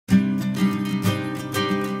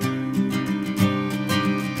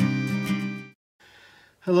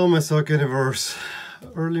Hello my soccer universe.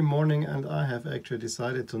 Early morning and I have actually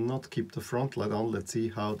decided to not keep the front light on. Let's see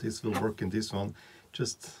how this will work in this one.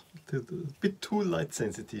 Just a bit too light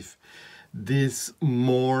sensitive this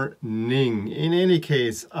morning. In any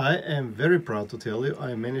case, I am very proud to tell you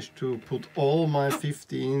I managed to put all my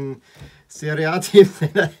 15 Serie A teams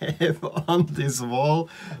that I have on this wall.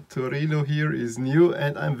 Torino here is new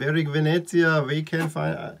and I'm wearing Venezia. We can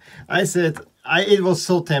find... I said it was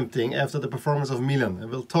so tempting after the performance of Milan,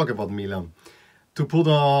 and we'll talk about Milan, to put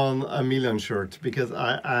on a Milan shirt because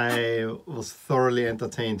I was thoroughly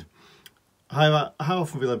entertained. However, how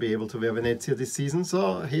often will I be able to wear Venezia this season?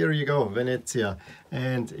 So here you go, Venezia,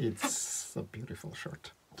 and it's a beautiful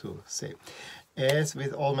shirt to say. As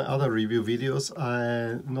with all my other review videos,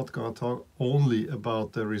 I'm not gonna talk only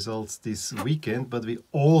about the results this weekend, but we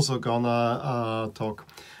also gonna talk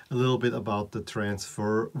a little bit about the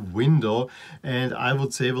transfer window. And I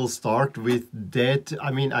would say we'll start with that.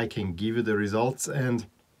 I mean, I can give you the results, and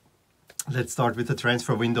let's start with the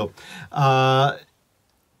transfer window.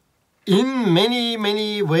 In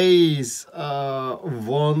many ways,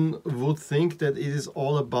 one would think that it is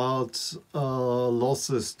all about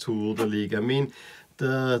losses to the league. I mean,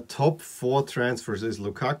 the top 4 transfers is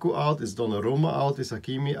Lukaku out, is Donnarumma out, is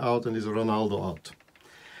Hakimi out, and is Ronaldo out.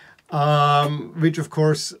 Which of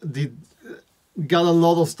course got a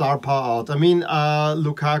lot of star power out. I mean,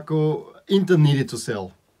 Lukaku, Inter needed to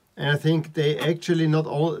sell, and I think they actually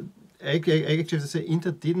actually to say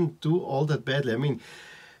Inter didn't do all that badly. I mean,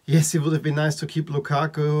 yes, it would have been nice to keep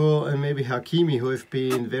Lukaku and maybe Hakimi, who have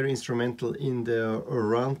been very instrumental in their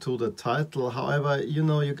run to the title. However, you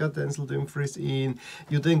know, you got Denzel Dumfries in,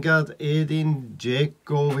 you then got Edin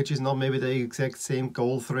Dzeko, which is not maybe the exact same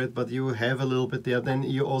goal threat, but you have a little bit there. Then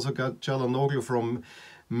you also got Çalhanoğlu from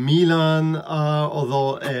Milan,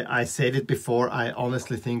 although I said it before, I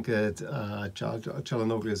honestly think that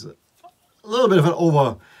Çalhanoğlu is a little bit of an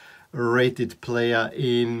overrated player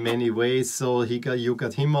in many ways, so you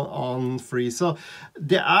got him on free. So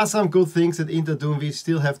there are some good things that Inter doing. We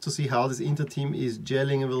still have to see how this Inter team is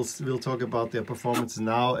gelling, and we'll talk about their performance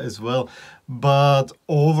now as well. But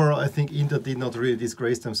overall, I think Inter did not really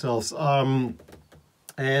disgrace themselves.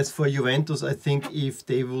 As for Juventus, I think if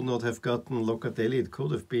they would not have gotten Locatelli, it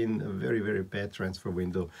could have been a very bad transfer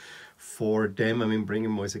window for them. I mean,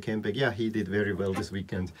 bringing Moise Kean back, yeah, he did very well this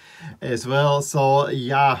weekend as well. So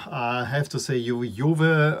yeah, I have to say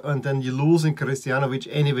Juve, and then you losing Cristiano, which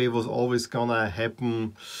anyway was always gonna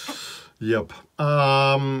happen. Yep.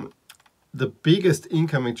 The biggest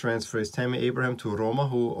incoming transfer is Tammy Abraham to Roma,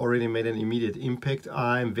 who already made an immediate impact.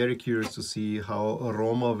 I'm very curious to see how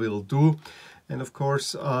Roma will do. And of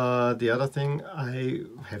course, the other thing, I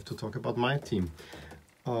have to talk about my team,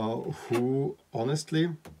 who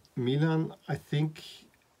honestly, Milan, I think,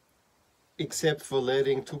 except for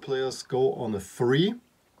letting 2 players go on a free,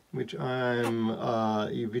 which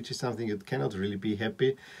is something that cannot really be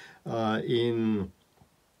happy in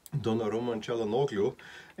Donnarumma and Çalhanoğlu,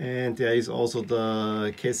 and there is also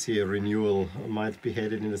the Kessie renewal might be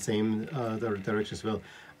headed in the same direction as well.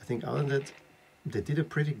 I think other than that, they did a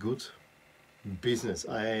pretty good business.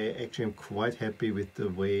 I actually am quite happy with the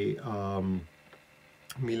way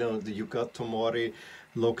Milan, you got Tomori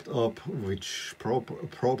locked up, which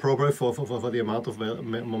probably for the amount of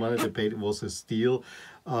money they paid was a steal.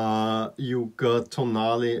 You got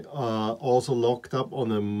Tonali also locked up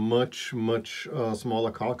on a much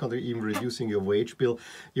smaller car contract, even reducing your wage bill.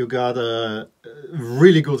 You got a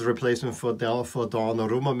really good replacement for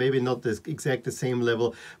Donnarumma, maybe not the same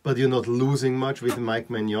level, but you're not losing much with Mike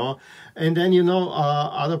Maignan. And then, you know,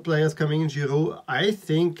 other players coming in, Giroud. I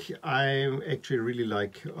think I actually really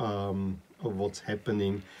like what's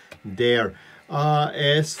happening there.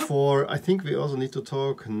 As for, I think we also need to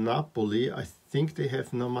talk Napoli. I think they have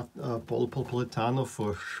Politano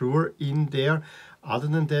for sure in there. Other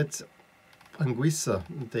than that, Anguissa,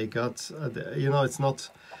 they got, you know, it's not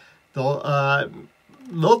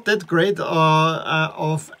that great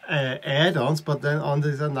of add-ons, but then on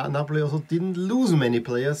this Napoli also didn't lose many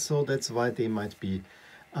players, so that's why they might be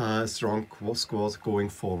a strong squad going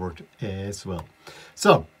forward as well.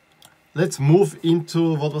 So let's move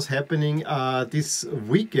into what was happening this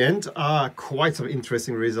weekend. Quite some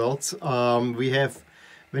interesting results. We have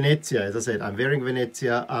Venezia, as I said, I'm wearing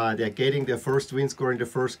Venezia. They're getting their first win, scoring the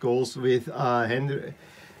first goals with Henry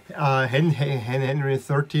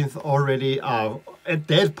 13th already. At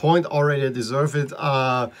that point, already deserved it.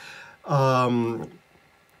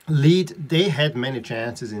 lead. They had many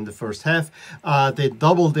chances in the first half. They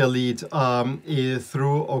doubled their lead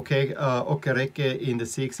through Okereke in the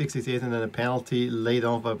 68th, and then a penalty laid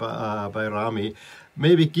on by Rami.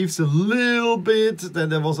 Maybe gives a little bit. Then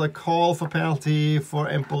there was a call for penalty for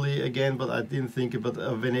Empoli again, but I didn't think it. But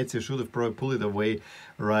Venezia should have probably pulled it away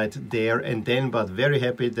right there and then. But very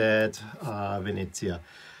happy that Venezia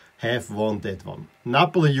have won that one.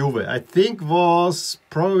 Napoli Juve, I think, was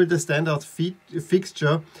probably the standout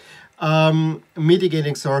fixture.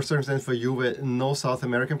 Mitigating circumstance for Juve, no South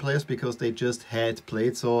American players because they just had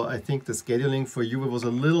played. So I think the scheduling for Juve was a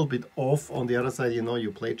little bit off. On the other side, you know,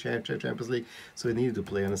 you play Champions League, so you needed to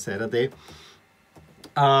play on a Saturday.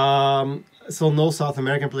 So no South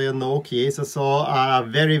American player, no Chiesa. So a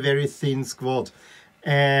very, very thin squad.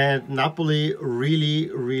 And Napoli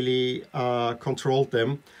really controlled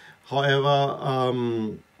them. However,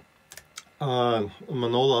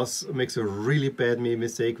 Manolas makes a really bad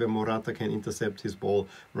mistake where Morata can intercept his ball,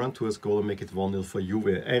 run to his goal and make it 1-0 for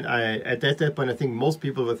Juve. And at that point, I think most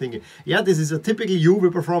people were thinking, yeah, this is a typical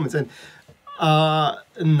Juve performance. And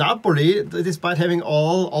Napoli, despite having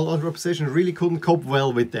all reputation, really couldn't cope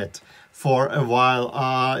well with that for a while.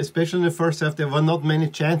 Especially in the first half, there were not many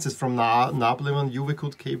chances from Napoli when Juve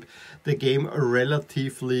could keep the game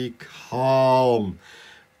relatively calm.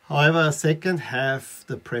 However, second half,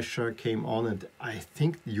 the pressure came on, and I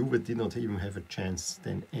think Juve did not even have a chance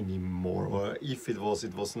then anymore. Or if it was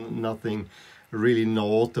nothing really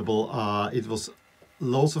notable. It was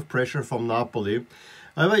loads of pressure from Napoli.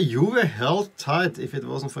 However, Juve held tight if it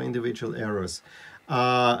wasn't for individual errors.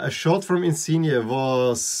 A shot from Insigne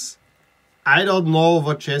was... I don't know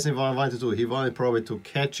what Chesney wanted to do. He wanted probably to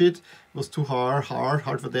catch it. It was too hard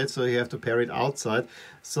for that, so he have to parry it outside.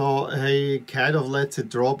 So he kind of lets it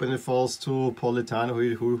drop and it falls to Politano,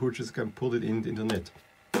 who just can put it in the net.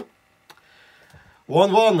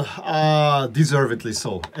 1-1, deservedly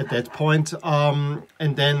so at that point. And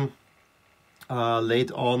then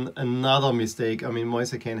late on, another mistake. I mean,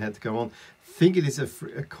 Moise Kean had to come on. I think it is a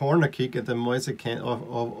corner kick, and then Moise Kean,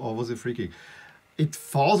 or was it a free kick? It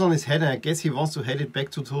falls on his head, and I guess he wants to head it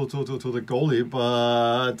back to the goalie,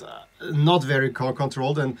 but not very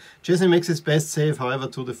controlled. And Chesney makes his best save, however,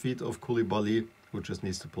 to the feet of Koulibaly, who just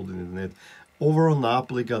needs to put it in the net. Overall,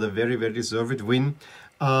 Napoli got a very, very deserved win.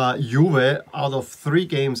 Juve, out of 3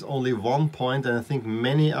 games, only 1 point, and I think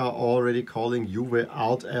many are already calling Juve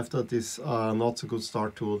out after this not so good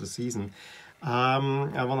start to the season. I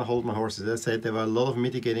want to hold my horses. As I said, there were a lot of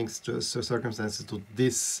mitigating circumstances to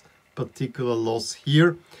this particular loss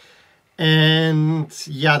here. And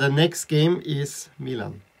yeah, the next game is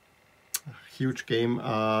Milan. Huge game.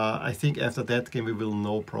 I think after that game we will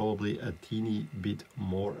know probably a teeny bit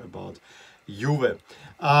more about Juve.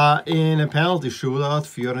 In a penalty shootout,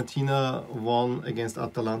 Fiorentina won against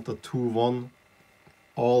Atalanta 2-1.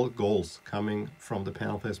 All goals coming from the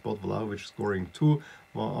penalty spot. Vlahovic scoring 2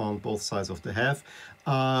 on both sides of the half.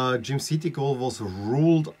 Jim City goal was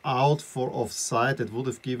ruled out for offside. That would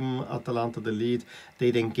have given Atalanta the lead.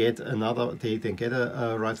 They then get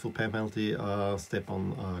a rightful penalty step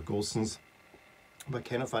on Gosens, but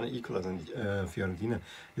cannot find an equalizer. Fiorentina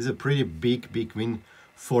is a pretty big win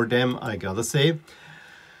for them, I gotta say.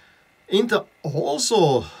 Inter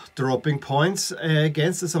also dropping points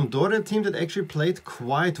against the Sampdoria team that actually played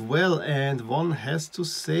quite well, and one has to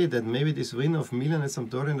say that maybe this win of Milan and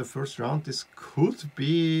Sampdoria in the first round, this could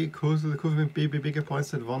be bigger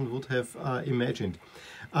points than one would have imagined.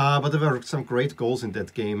 But there were some great goals in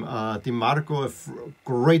that game. Di Marco, a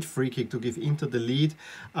great free kick to give Inter the lead.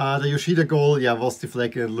 The Yoshida goal, yeah, was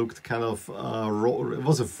deflected and looked kind of it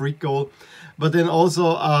was a freak goal. But then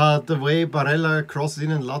also the way Barella crosses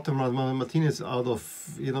in and Lautaro Martinez out of,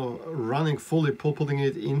 running fully, putting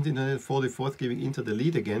it in the net 44th, giving Inter the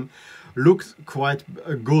lead again, looked quite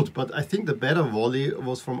good. But I think the better volley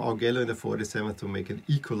was from Augello in the 47th to make an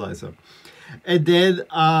equalizer. And then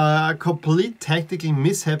a complete tactical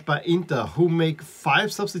mishap by Inter, who make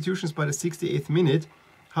 5 substitutions by the 68th minute.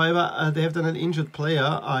 However, they have done an injured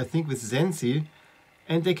player, I think with Zensi,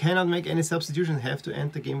 and they cannot make any substitutions, have to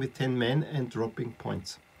end the game with 10 men and dropping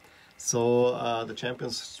points. So the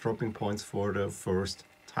champions dropping points for the first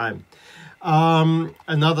time.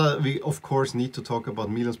 We of course need to talk about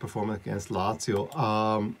Milan's performance against Lazio.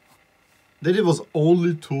 That it was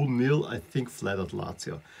only 2-0, I think, flattered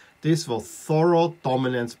Lazio. This was thorough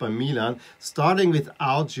dominance by Milan, starting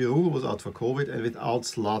without Giroud, who was out for COVID, and without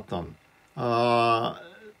Zlatan.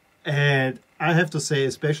 And I have to say,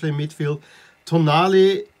 especially in midfield,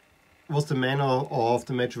 Tonali was the man of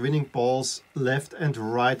the match, winning balls left and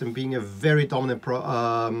right and being a very dominant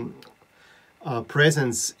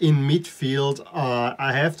presence in midfield.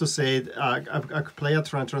 I have to say, a player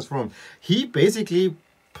trying to transform. He basically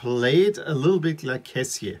played a little bit like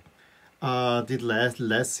Kessié did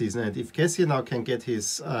last season. And if Kessié now can get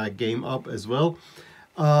his game up as well,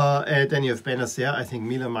 and then you have Benazir, I think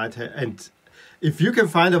Milan might have. And if you can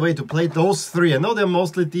find a way to play those three, I know they're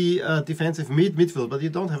mostly the defensive midfield, but you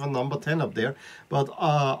don't have a number 10 up there. But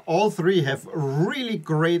all three have really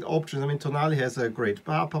great options. I mean, Tonali has a great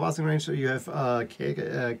passing range. You have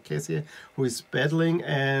Kessié, who is battling,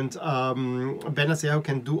 and Benazir, who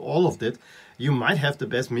can do all of that. You might have the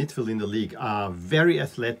best midfield in the league. Very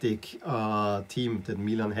athletic team that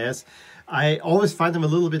Milan has. I always find them a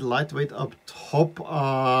little bit lightweight up top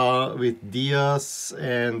with Diaz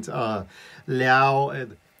and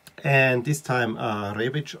Leao, and this time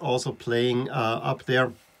Rebic also playing up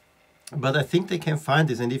there. But I think they can find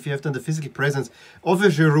this, and if you have done the physical presence of a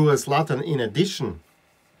Giroud and Zlatan in addition,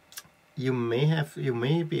 you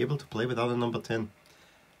may be able to play without a number 10.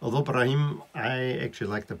 Although Brahim, I actually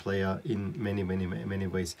like the player in many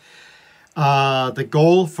ways.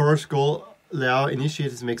 The first goal, Leao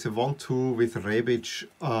initiates, makes a 1-2 with Rebic,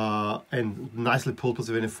 and nicely pulled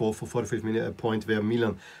position for 45 minutes, a point where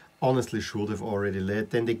Milan honestly should have already led.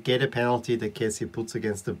 Then they get a penalty that Kessié puts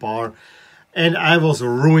against the bar. And I was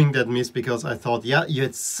ruining that miss because I thought, yeah, you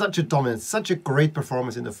had such a dominant, such a great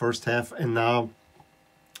performance in the first half, and now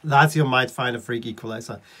Lazio might find a freak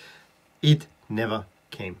equalizer. It never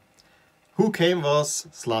came. Who came was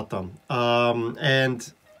Zlatan.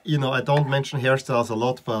 And, you know, I don't mention hairstyles a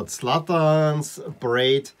lot, but Zlatan's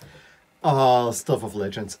braid, stuff of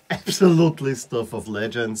legends. Absolutely stuff of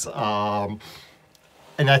legends.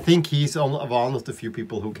 And I think he's one of the few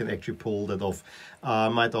people who can actually pull that off.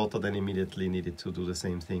 My daughter then immediately needed to do the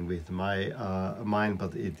same thing with mine,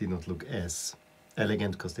 but it did not look as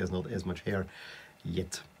elegant because there's not as much hair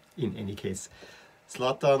yet. In any case,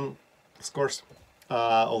 Zlatan scores.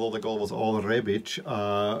 Although the goal was all Rebic,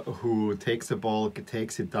 who takes the ball,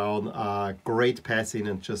 takes it down, great pass in,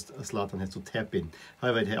 and just Zlatan has to tap in.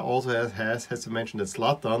 However, it also has to mention that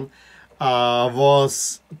Zlatan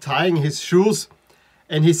was tying his shoes,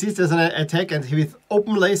 and he sees there's an attack, and with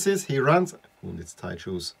open laces, he runs. Who needs tight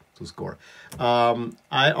shoes to score?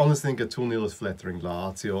 I honestly think a 2-0 is flattering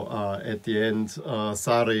Lazio. At the end,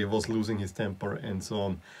 Sarri was losing his temper and so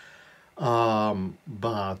on.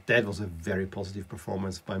 But that was a very positive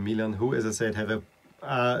performance by Milan, who, as I said,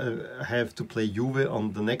 have to play Juve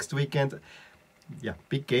on the next weekend. Yeah,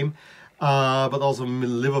 big game. But also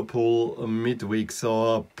Liverpool midweek.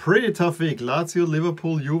 So a pretty tough week. Lazio,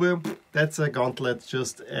 Liverpool, Juve. That's a gauntlet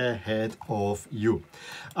just ahead of you.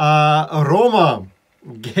 Roma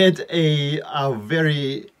get a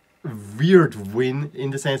very weird win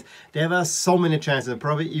in the sense there were so many chances,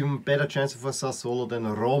 probably even better chances for Sassuolo than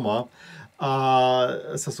Roma.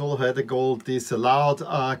 Sassuolo had a goal disallowed.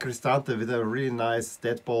 Cristante with a really nice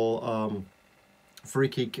dead ball free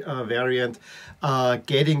kick variant,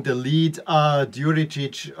 getting the lead.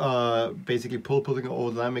 Djuricic basically pulling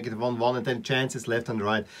over the line, making it 1-1, and then chances left and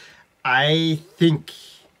right. I think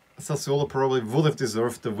Sassuolo probably would have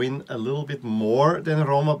deserved the win a little bit more than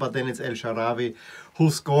Roma, but then it's El Shaarawy who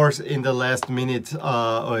scores in the last minute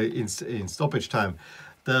in stoppage time.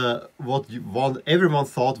 Everyone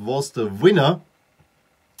thought was the winner.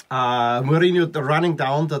 Mourinho running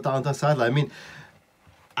down the sideline. I mean,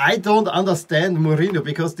 I don't understand Mourinho,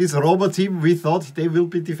 because this Roma team, we thought they will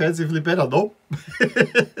be defensively better. No,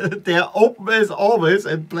 they are open as always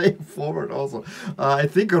and playing forward also. I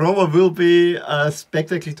think Roma will be a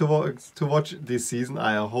spectacle to watch this season.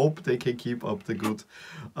 I hope they can keep up the good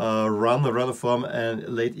run of form, and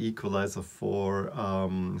late equalizer for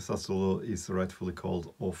Sassuolo is rightfully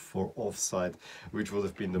called off for offside, which would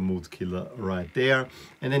have been the mood killer right there.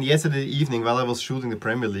 And then yesterday evening, while I was shooting the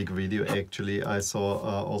Premier League video, actually, I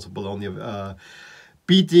saw also Bologna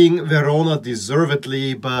beating Verona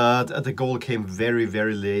deservedly, but the goal came very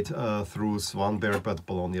late through Swanberg, but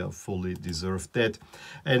Bologna fully deserved that.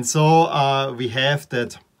 And so we have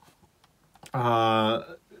that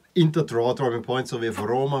Inter drawing points. So we have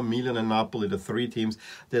Roma, Milan and Napoli, the three teams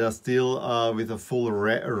that are still with a full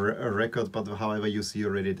record, but however you see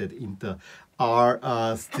already that Inter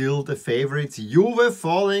are still the favorites. Juve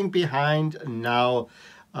falling behind now.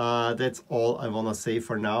 That's all I want to say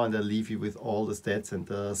for now, and I'll leave you with all the stats and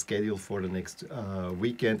the schedule for the next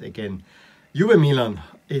weekend. Again, Juve Milan,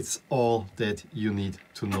 it's all that you need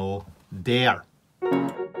to know there.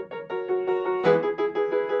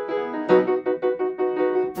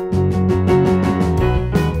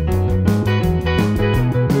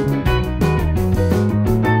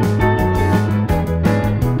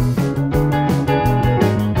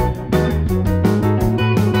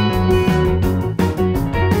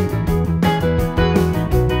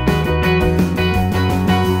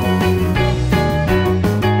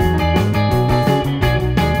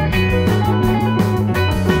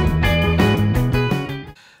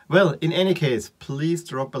 Well, in any case, please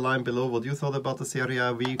drop a line below what you thought about the Serie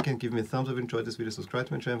A. You can give me a thumbs up, enjoyed this video, subscribe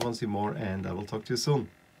to my channel if you want to see more, and I will talk to you soon.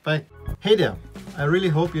 Bye. Hey there, I really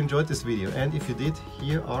hope you enjoyed this video, and if you did,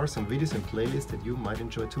 here are some videos and playlists that you might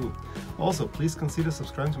enjoy too. Also, please consider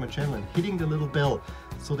subscribing to my channel and hitting the little bell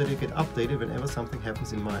so that you get updated whenever something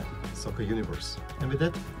happens in my soccer universe. And with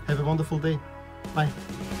that, have a wonderful day. Bye.